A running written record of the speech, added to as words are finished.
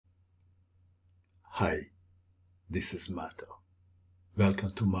Hi, this is Mato.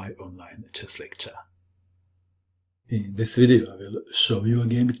 Welcome to my online chess lecture. In this video I will show you a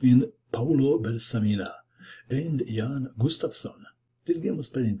game between Paulo Bersamina and Jan Gustafsson. This game was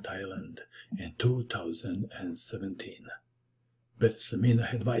played in Thailand in 2017. Bersamina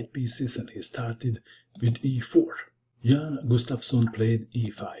had white pieces and he started with e4. Jan Gustafsson played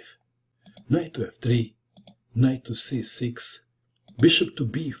e5. Knight to f3, knight to c6, bishop to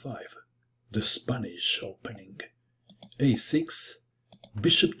b5, the Spanish opening, a6,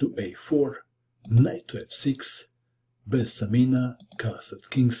 bishop to a4, knight to f6, Bersamina castled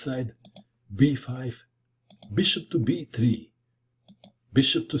kingside, b5, bishop to b3,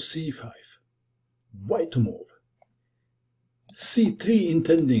 bishop to c5, white to move, c3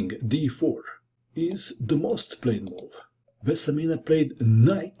 intending d4 is the most played move. Bersamina played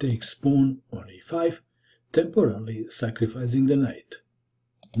knight takes pawn on e5, temporarily sacrificing the knight.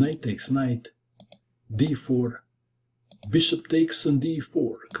 Knight takes knight, d4, bishop takes on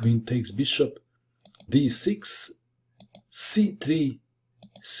d4, queen takes bishop, d6, c3,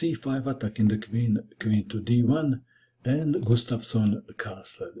 c5 attacking the queen, queen to d1, and Gustafsson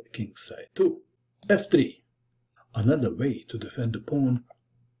castled kingside 2. f3. Another way to defend the pawn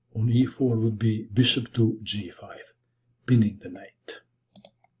on e4 would be bishop to g5, pinning the knight.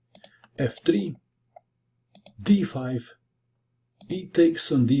 f3, d5, e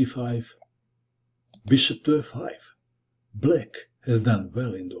takes on d5, bishop to f5. Black has done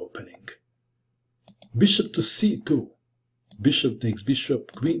well in the opening. Bishop to c2, bishop takes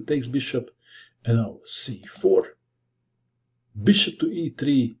bishop, queen takes bishop, and now c4, bishop to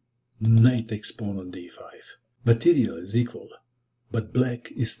e3, knight takes pawn on d5. Material is equal, but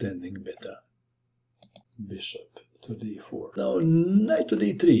black is standing better. Bishop to d4. Now knight to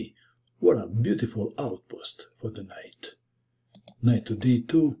d3. What a beautiful outpost for the knight. Knight to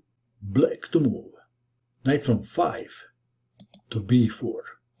d2, black to move. Knight from 5 to b4.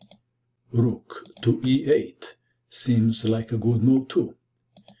 Rook to e8 seems like a good move too.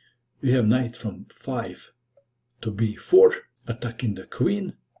 We have knight from 5 to b4, attacking the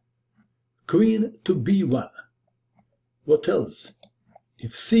queen. Queen to b1. What else?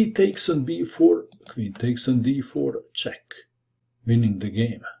 If c takes on b4, queen takes on d4, check, winning the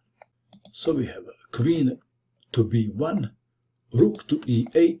game. So we have queen to b1, rook to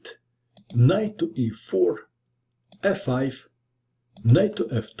e8, knight to e4, f5, knight to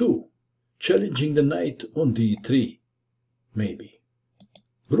f2, challenging the knight on d3, maybe.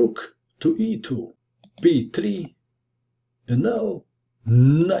 Rook to e2, b3, and now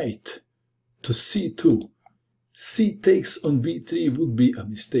knight to c2. C takes on b3 would be a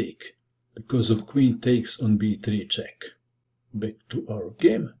mistake, because of queen takes on b3 check. Back to our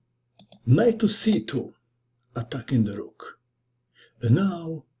game. Knight to c2, attacking the rook. And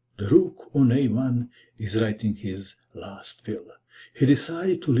now the rook on a1 is writing his last will. He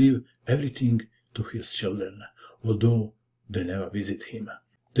decided to leave everything to his children, although they never visit him.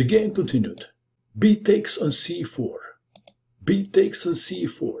 The game continued. B takes on c4, b takes on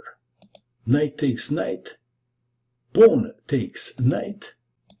c4, knight takes knight, pawn takes knight,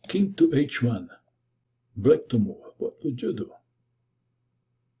 king to h1, black to move. What would you do?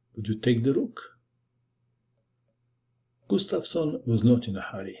 Would you take the rook? Gustafsson was not in a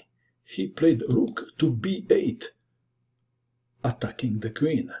hurry. He played rook to b8, attacking the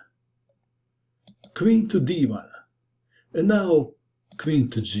queen. Queen to d1, and now queen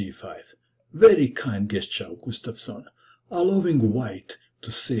to g5. Very kind gesture of Gustafsson, allowing white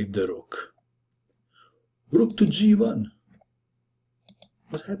to save the rook. Rook to g1.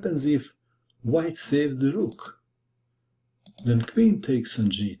 What happens if white saves the rook? Then queen takes on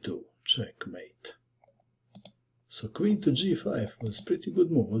g2, checkmate. So queen to g5 was a pretty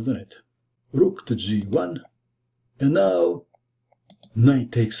good move, wasn't it? Rook to g1, and now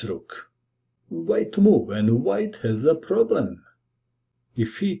knight takes rook. White to move, and white has a problem.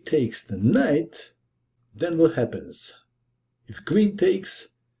 If he takes the knight, then what happens? If queen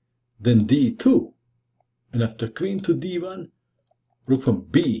takes, then d2. And after queen to d1, rook from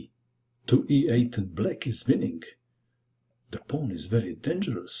b to e8, and black is winning. The pawn is very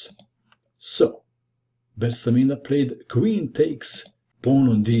dangerous. So, Bersamina played queen takes, pawn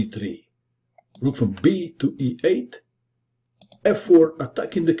on d3. Rook from b to e8, f4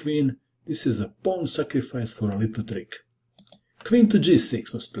 attacking the queen. This is a pawn sacrifice for a little trick. Queen to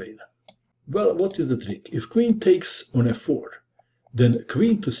g6 was played. Well, what is the trick? If queen takes on f4, then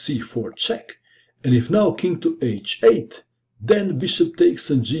queen to c4 check. And if now king to h8, then bishop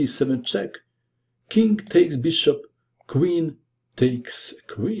takes on g7 check, king takes bishop, queen takes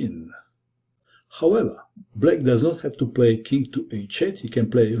queen. However, black does not have to play king to h8. He can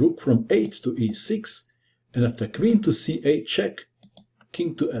play rook from 8 to e6, and after queen to c8 check,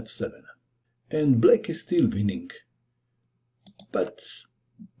 king to f7. And black is still winning. But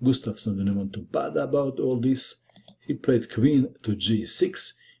Gustafsson didn't want to bother about all this. He played queen to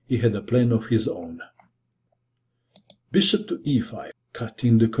g6. He had a plan of his own. Bishop to e5,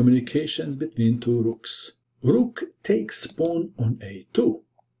 cutting the communications between two rooks. Rook takes pawn on a2.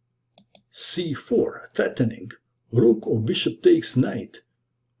 c4, threatening. Rook or bishop takes knight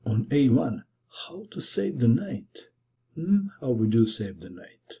on a1. How to save the knight? How would you save the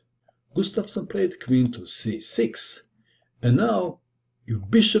knight? Gustafsson played queen to c6. And now, if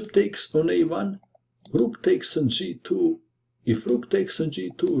bishop takes on a1, rook takes on g2. If rook takes on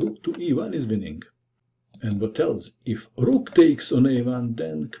g2, rook to e1 is winning. And what else? If rook takes on a1,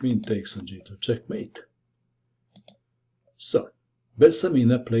 then queen takes on g2, checkmate. So,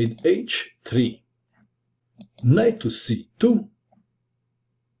 Bersamina played h3. Knight to c2.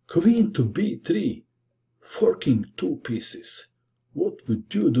 Queen to b3, forking two pieces. What would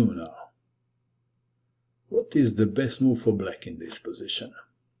you do now? What is the best move for black in this position?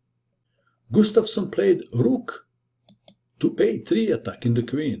 Gustafsson played rook to a3, attacking the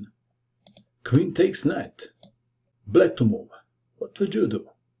queen. Queen takes knight. Black to move. What would you do?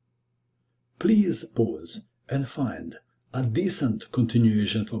 Please pause and find a decent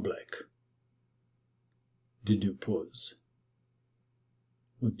continuation for black. Did you pause?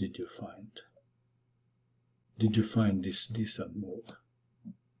 What did you find? Did you find this decent move?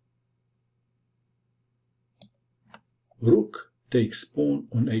 Rook takes pawn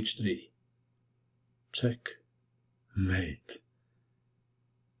on h3. Check. Mate.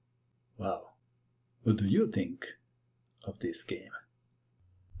 Wow. What do you think of this game?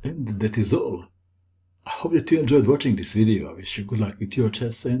 And that is all. I hope that you enjoyed watching this video. I wish you good luck with your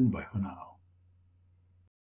chess and bye for now.